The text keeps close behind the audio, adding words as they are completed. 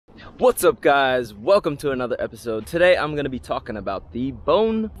What's up guys, welcome to another episode. Today I'm going to be talking about the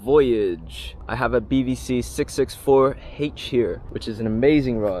Bone Voyage. I have a BVC 664H here, which is an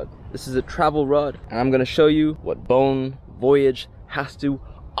amazing rod. This is a travel rod and I'm going to show you what Bone Voyage has to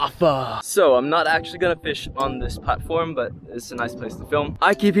offer. So I'm not actually gonna fish on this platform, but it's a nice place to film.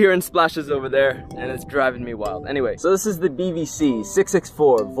 I keep hearing splashes over there and it's driving me wild. Anyway, so this is the BVC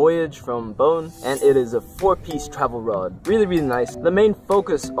 664 Voyage from Bone, and it is a 4-piece travel rod. Really nice. The main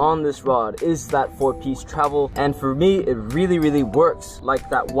focus on this rod is that 4-piece travel, and for me it really works like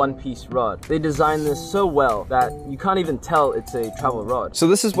that 1-piece rod. They designed this so well that you can't even tell it's a travel rod. So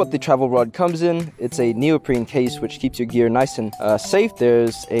this is what the travel rod comes in. It's a neoprene case which keeps your gear nice and safe.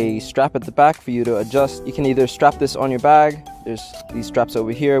 There's a strap at the back for you to adjust. You can either strap this on your bag. There's these straps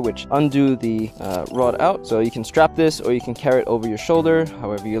over here which undo the rod out, so you can strap this or you can carry it over your shoulder,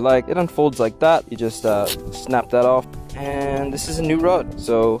 however you like. It unfolds like that. You just snap that off, and this is a new rod.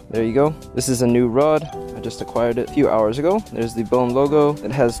 So there you go. This is a new rod. I just acquired it a few hours ago. There's the Bone logo.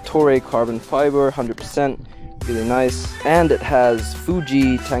 It has Toray carbon fiber, 100%. Really nice, and it has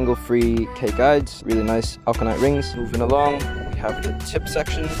Fuji tangle-free K guides. Really nice alkanite rings. Moving along, we have the tip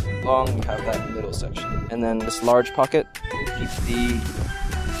section. Long, we have that middle section, and then this large pocket will keep the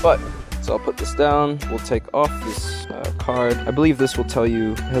butt. So I'll put this down. We'll take off this card. I believe this will tell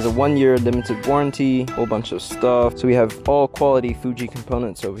you it has a 1-year limited warranty, whole bunch of stuff. So we have all quality Fuji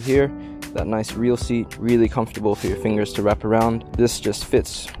components over here. That nice reel seat, really comfortable for your fingers to wrap around. This just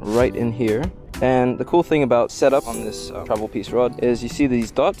fits right in here. And the cool thing about setup on this travel piece rod is you see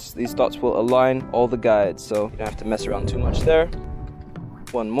these dots. These dots will align all the guides, so you don't have to mess around too much there.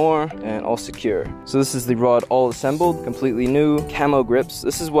 One more, and all secure. So this is the rod all assembled, completely new. Camo grips.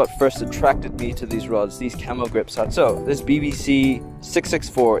 This is what first attracted me to these rods, these camo grips. So this BVC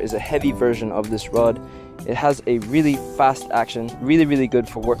 664 is a heavy version of this rod. It has a really fast action, really good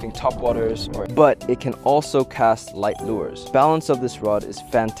for working topwaters, but it can also cast light lures. Balance of this rod is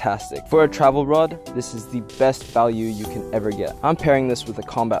fantastic. For a travel rod, this is the best value you can ever get. I'm pairing this with a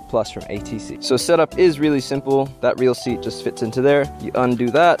Combat Plus from ATC. So setup is really simple. That reel seat just fits into there. You undo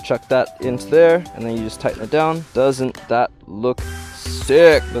that, chuck that into there, and then you just tighten it down. Doesn't that look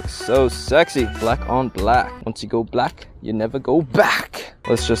sick? Looks so sexy. Black on black. Once you go black, you never go back.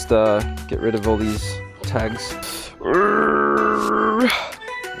 Let's just get rid of all these tags. Alright,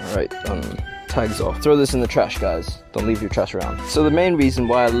 tags off. Throw this in the trash, guys. Don't leave your trash around. So the main reason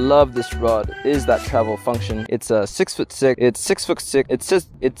why I love this rod is that travel function. It's 6'6". It's 6'6".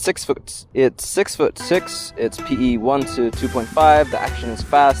 It's 6 foot 6. It's PE 1 to 2.5. The action is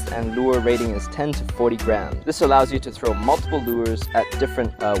fast, and lure rating is 10 to 40 grams. This allows you to throw multiple lures at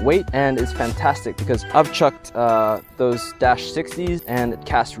different weight, and is fantastic because I've chucked those Dash 60s and it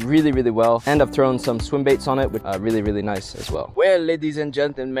casts really well, and I've thrown some swim baits on it, which are really nice as well. Well, ladies and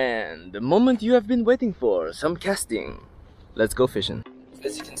gentlemen, the moment you have been waiting for, some casting. Let's go fishing.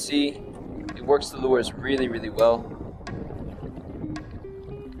 As you can see, it works the lures really well.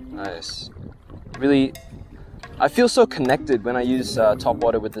 Nice. Really, I feel so connected when I use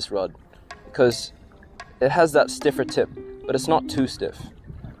topwater with this rod because it has that stiffer tip, but it's not too stiff.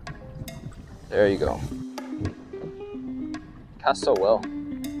 There you go. Casts so well.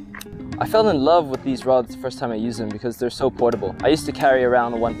 I fell in love with these rods the first time I used them because they're so portable. I used to carry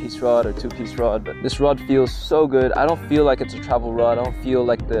around a 1-piece rod or 2-piece rod, but this rod feels so good. I don't feel like it's a travel rod. I don't feel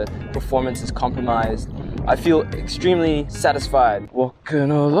like the performance is compromised. I feel extremely satisfied. Walking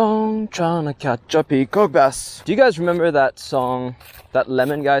along, trying to catch a peacock bass. Do you guys remember that song, that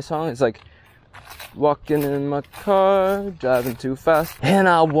Lemon Guy song? It's like, walking in my car, driving too fast, and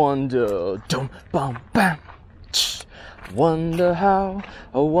I wonder, dum bum bam. Wonder how,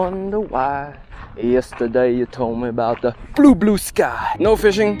 I wonder why. Yesterday you told me about the blue sky. No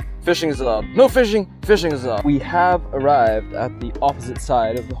fishing, fishing is allowed. No fishing, fishing is allowed. We have arrived at the opposite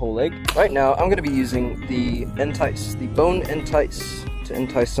side of the whole lake. Right now, I'm gonna be using the Entice, the Bone Entice, to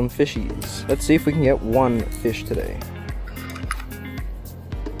entice some fishies. Let's see if we can get one fish today.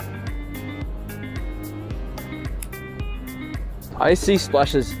 I see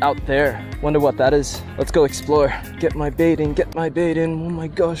splashes out there. Wonder what that is. Let's go explore. Get my bait in, get my bait in. Oh my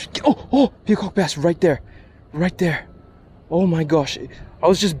gosh. Oh, peacock bass right there. Right there. Oh my gosh. I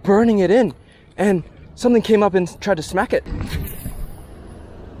was just burning it in and something came up and tried to smack it.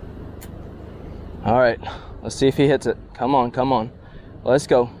 All right, let's see if he hits it. Come on. Let's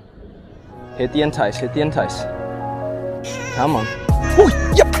go. Hit the Entice, hit the Entice. Come on.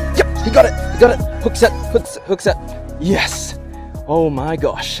 Oh, yep, he got it. Hook set. Yes. Oh my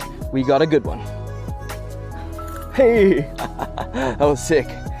gosh, we got a good one. Hey, that was sick.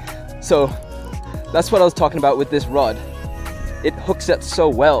 So that's what I was talking about with this rod. It hook sets so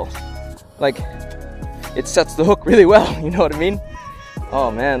well. like, it sets the hook really well, you know what I mean?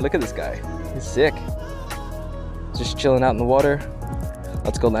 Oh man, look at this guy. He's sick. Just chilling out in the water.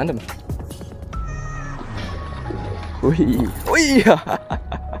 Let's go land him. Whee! Whee!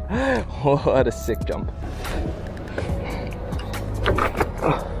 What a sick jump.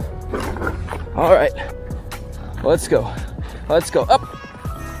 All right, let's go. Let's go up.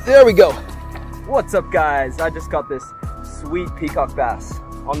 There we go. What's up, guys? I just got this sweet peacock bass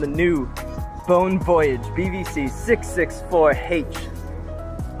on the new Bone Voyage BVC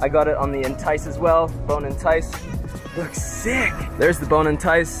 664H. I got it on the Entice as well, Bone Entice. Looks sick. There's the Bone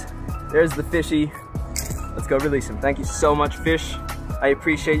Entice. There's the fishy. Let's go release him. Thank you so much, fish. I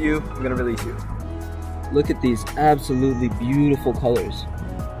appreciate you. I'm gonna release you. Look at these absolutely beautiful colors.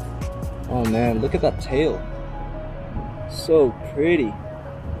 Oh man, look at that tail. So pretty.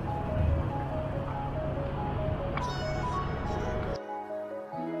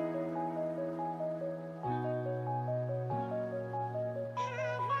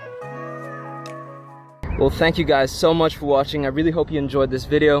 Well, thank you guys so much for watching. I really hope you enjoyed this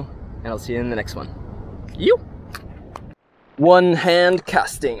video, and I'll see you in the next one. You. One hand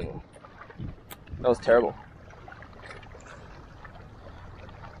casting. That was terrible.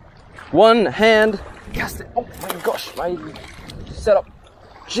 One hand casting. Oh my gosh, my setup.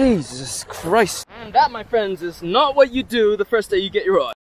 Jesus Christ. And that, my friends, is not what you do the first day you get your rod.